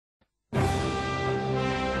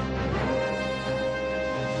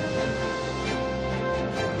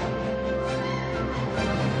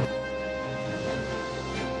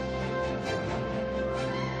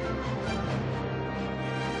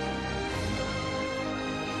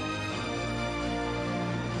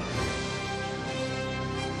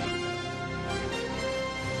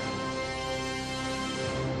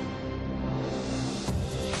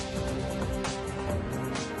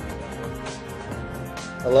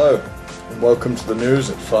Hello, and welcome to the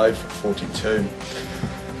news at 5:42.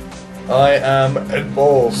 I am Ed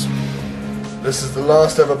Balls. This is the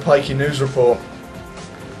last ever Pikey news report,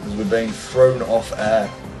 as we're being thrown off air.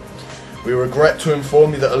 We regret to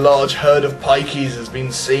inform you that a large herd of pikeys has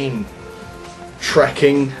been seen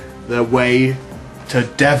trekking their way to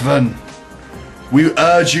Devon. We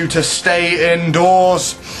urge you to stay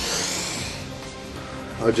indoors.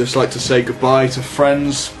 I'd just like to say goodbye to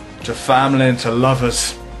friends, to family and to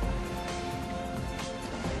lovers.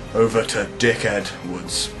 Over to Dickhead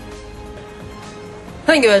Woods.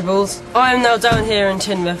 Thank you, Ed Balls. I am now down here in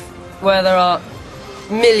Teignmouth, where there are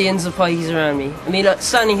millions of pikeys around me. I mean, like,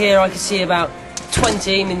 standing here I can see about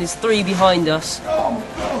 20, I mean there's 3 behind us.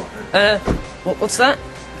 What's that?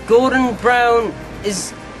 Gordon Brown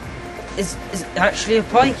is actually a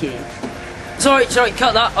pikey. Sorry,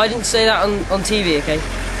 cut that. I didn't say that on TV, okay?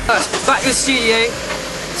 Back to the studio.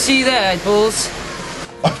 See you there, Ed Balls.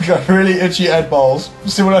 I've got really itchy Ed Balls.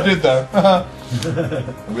 See what I did there? Are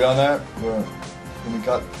we on there? Can we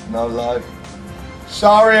cut? No, live.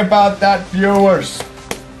 Sorry about that, viewers.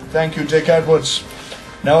 Thank you, Dick Edwards.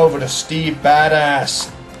 Now over to Steve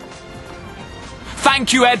Badass.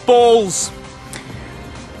 Thank you, Ed Balls.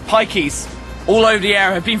 Pikeys all over the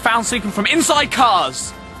area have been found sneaking from inside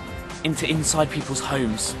cars into inside people's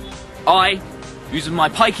homes. I, using my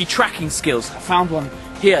pikey tracking skills, have found one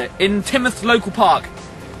here in Teignmouth local park.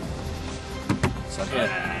 So here.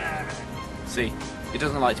 See, it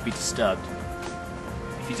doesn't like to be disturbed.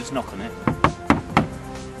 If you just knock on it,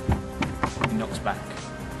 he knocks back.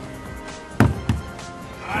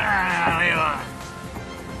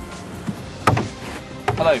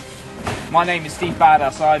 Hello, my name is Steve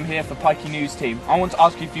Badass. I'm here for Pikey News Team. I want to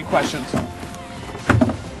ask you a few questions.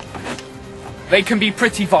 They can be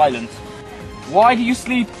pretty violent. Why do you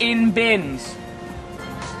sleep in bins?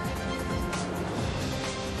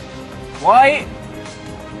 Why?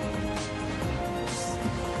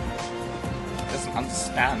 Doesn't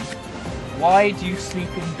understand. Why do you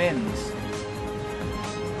sleep in bins?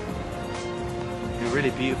 You're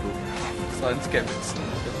really beautiful. Starting to get a bit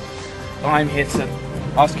stupid. I'm here to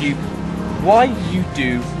ask you why you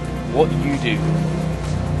do what you do.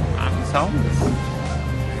 I'm sound.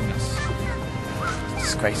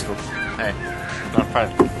 Disgraceful. Hey, not a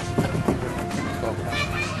friend.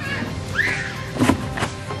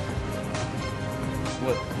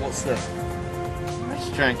 What's this? Horse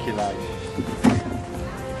tranquilizer.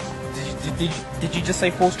 Did you just say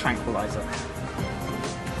horse tranquilizer?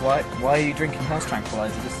 Why are you drinking horse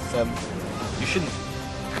tranquilizer? This is you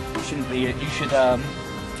shouldn't be. You should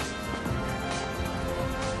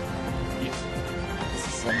this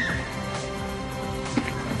is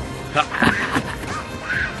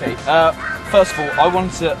Okay. First of all, I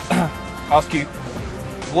wanted to ask you,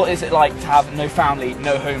 what is it like to have no family,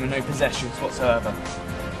 no home, and no possessions whatsoever?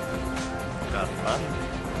 Got a button.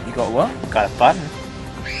 You got what? Got a button.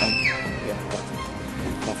 Yeah,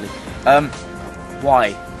 lovely.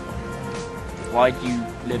 Why? Why do you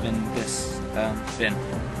live in this bin?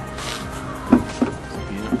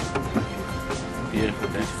 Beautiful. Beautiful.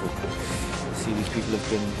 Beautiful. See, these people have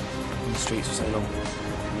been in the streets for so long.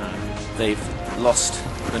 No. They've lost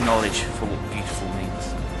the knowledge for what beautiful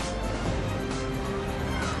means.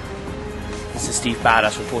 This is Steve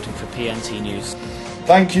Badass reporting for PNT News.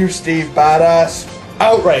 Thank you, Steve Badass.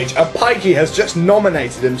 Outrage! A pikey has just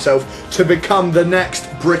nominated himself to become the next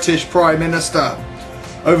British Prime Minister.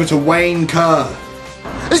 Over to Wayne Kerr.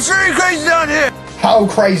 It's very crazy down here! How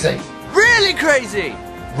crazy? Really crazy!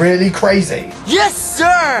 Really crazy? Yes,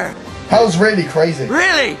 sir! How's really crazy?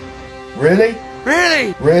 Really! Really?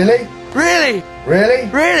 Really! Really? Really! Really?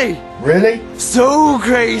 Really! Really? So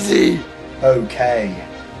crazy! Okay.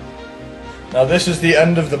 Now this is the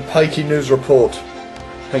end of the Pikey News Report.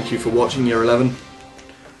 Thank you for watching Year 11.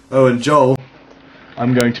 Oh, and Joel,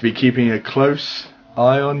 I'm going to be keeping a close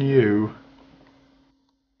eye on you.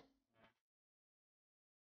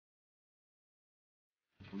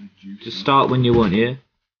 Just start when you want, yeah?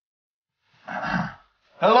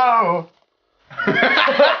 Hello!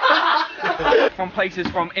 From places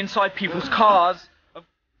from inside people's cars.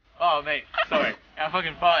 Oh, mate. Sorry. I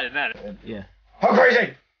fucking farted in that. Yeah. How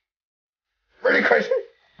crazy? Really crazy?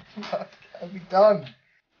 I'll be done.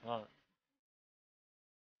 Oh.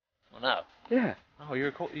 Well, no. Yeah. Oh,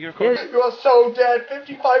 you're You are so dead.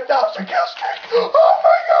 55,000 kills. Oh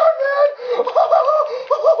my god, man!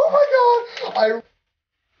 Oh my god!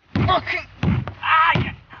 Fucking. Ah,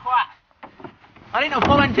 you twat. I didn't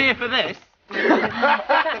volunteer for this. Alright,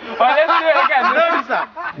 let's do it again. Let's do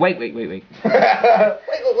that. Wait. Wait.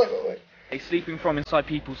 They sleeping from inside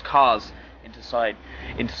people's cars into.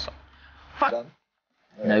 Done.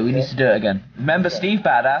 No, we need to do it again. Remember Steve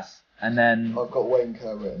Badass, and then... I've got Wayne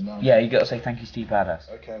Kerr written down. Yeah, you got to say thank you, Steve Badass.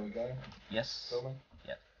 Okay, we're going. Yes. Filming?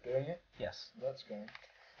 Yeah. Doing it? Yes. Let's go.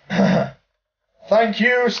 Thank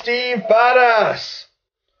you, Steve Badass!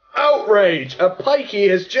 Outrage! A pikey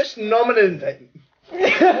has just nominated...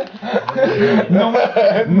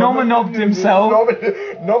 Nominobbed himself.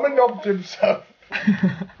 Nominobbed himself.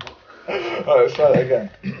 Alright, let's try that again.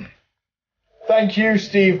 Thank you,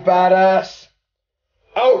 Steve Badass.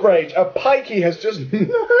 Outrage! A pikey has just...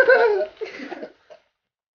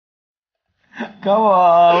 Come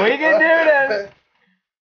on, we can do this!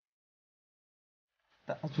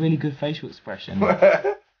 That was really good facial expression.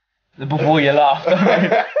 Before you laughed.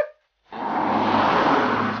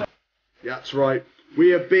 That's right. We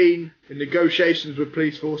have been in negotiations with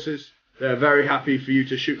police forces. They're very happy for you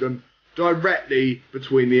to shoot them directly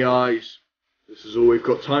between the eyes. This is all we've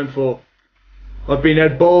got time for. I've been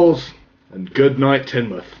Ed Balls, and good night,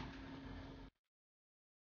 Tinmouth.